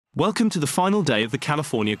Welcome to the final day of the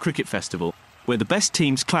California Cricket Festival, where the best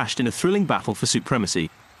teams clashed in a thrilling battle for supremacy.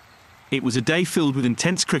 It was a day filled with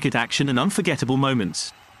intense cricket action and unforgettable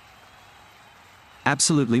moments.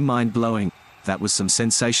 Absolutely mind-blowing. That was some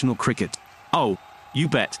sensational cricket. Oh, you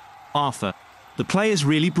bet, Arthur. The players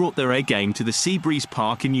really brought their A game to the Seabreeze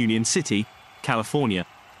Park in Union City, California.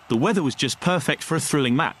 The weather was just perfect for a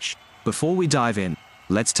thrilling match. Before we dive in,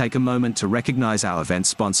 let's take a moment to recognize our event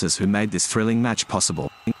sponsors who made this thrilling match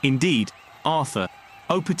possible. Indeed, Arthur.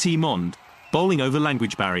 Au Petit Monde, bowling over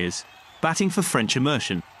language barriers, batting for French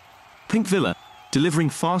immersion. Pink Villa, delivering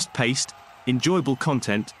fast-paced, enjoyable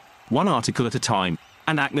content, one article at a time.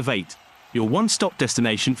 And Activate, your one-stop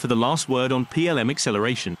destination for the last word on PLM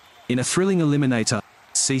acceleration. In a thrilling eliminator,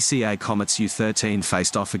 CCA Comets U13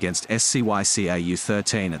 faced off against SCYCA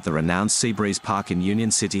U13 at the renowned Seabreeze Park in Union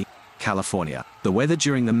City, California. The weather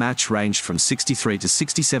during the match ranged from 63 to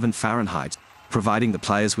 67 Fahrenheit, providing the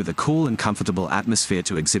players with a cool and comfortable atmosphere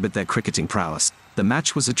to exhibit their cricketing prowess. The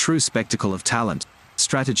match was a true spectacle of talent,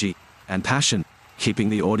 strategy, and passion, keeping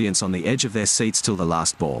the audience on the edge of their seats till the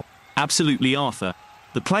last ball. Absolutely, Arthur.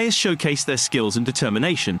 The players showcased their skills and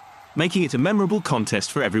determination, making it a memorable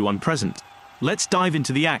contest for everyone present. Let's dive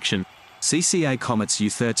into the action. CCA Comets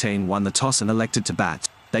U13 won the toss and elected to bat.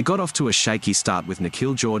 They got off to a shaky start with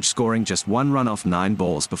Nikhil George scoring just one run off 9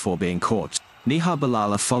 balls before being caught. Nihar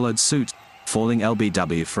Balala followed suit, falling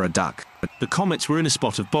LBW for a duck. The Comets were in a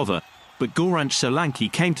spot of bother, but Gauransh Solanki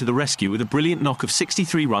came to the rescue with a brilliant knock of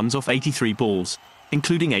 63 runs off 83 balls,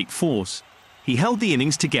 including 8 fours. He held the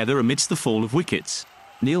innings together amidst the fall of wickets.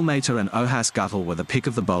 Neil Mehta and Ohas Guttal were the pick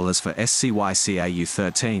of the bowlers for SCYCA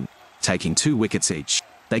U13, taking 2 wickets each.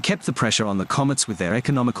 They kept the pressure on the Comets with their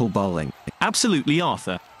economical bowling. Absolutely,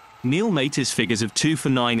 Arthur. Neil Mehta's figures of 2 for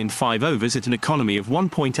 9 in 5 overs at an economy of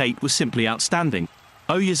 1.8 was simply outstanding.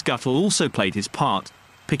 Ohas Guttal also played his part,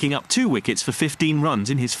 picking up 2 wickets for 15 runs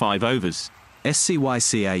in his 5 overs.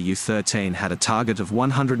 SCYCA U13 had a target of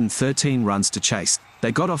 113 runs to chase.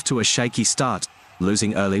 They got off to a shaky start,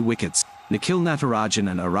 losing early wickets. Nikhil Natarajan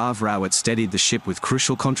and Arav Rawat steadied the ship with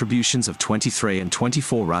crucial contributions of 23 and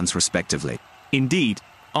 24 runs respectively. Indeed,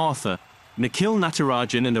 Arthur. Nikhil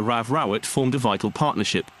Natarajan and Arav Rawat formed a vital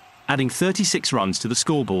partnership, adding 36 runs to the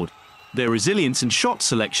scoreboard. Their resilience and shot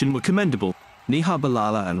selection were commendable. Nihar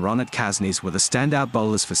Balala and Ronit Kaznis were the standout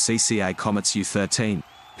bowlers for CCA Comets U13,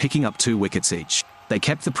 picking up 2 wickets each. They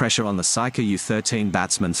kept the pressure on the SCYCA U13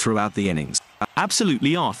 batsmen throughout the innings.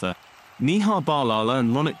 Absolutely, Arthur. Nihar Balala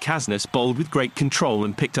and Ronit Kaznis bowled with great control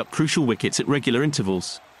and picked up crucial wickets at regular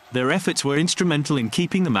intervals. Their efforts were instrumental in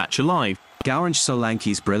keeping the match alive. Gauransh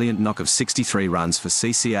Solanki's brilliant knock of 63 runs for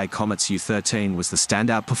CCA Comets U13 was the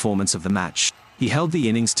standout performance of the match. He held the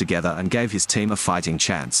innings together and gave his team a fighting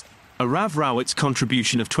chance. Arav Rawat's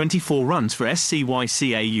contribution of 24 runs for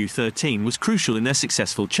SCYCA U13 was crucial in their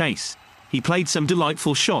successful chase. He played some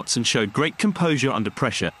delightful shots and showed great composure under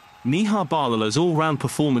pressure. Nihar Balala's all-round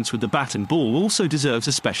performance with the bat and ball also deserves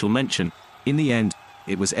a special mention. In the end,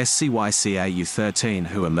 it was SCYCA U13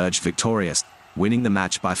 who emerged victorious, winning the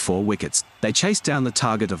match by 4 wickets. They chased down the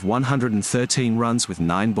target of 113 runs with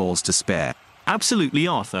 9 balls to spare. Absolutely,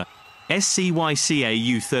 Arthur. SCYCA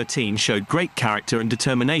U13 showed great character and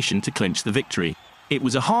determination to clinch the victory. It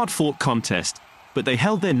was a hard-fought contest, but they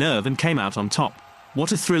held their nerve and came out on top.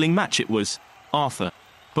 What a thrilling match it was, Arthur.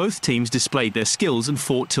 Both teams displayed their skills and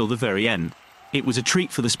fought till the very end. It was a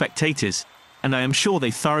treat for the spectators, and I am sure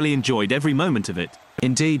they thoroughly enjoyed every moment of it.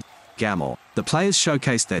 Indeed, Gamor. The players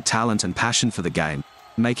showcased their talent and passion for the game,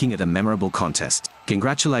 making it a memorable contest.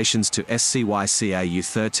 Congratulations to SCYCA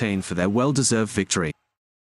U13 for their well-deserved victory.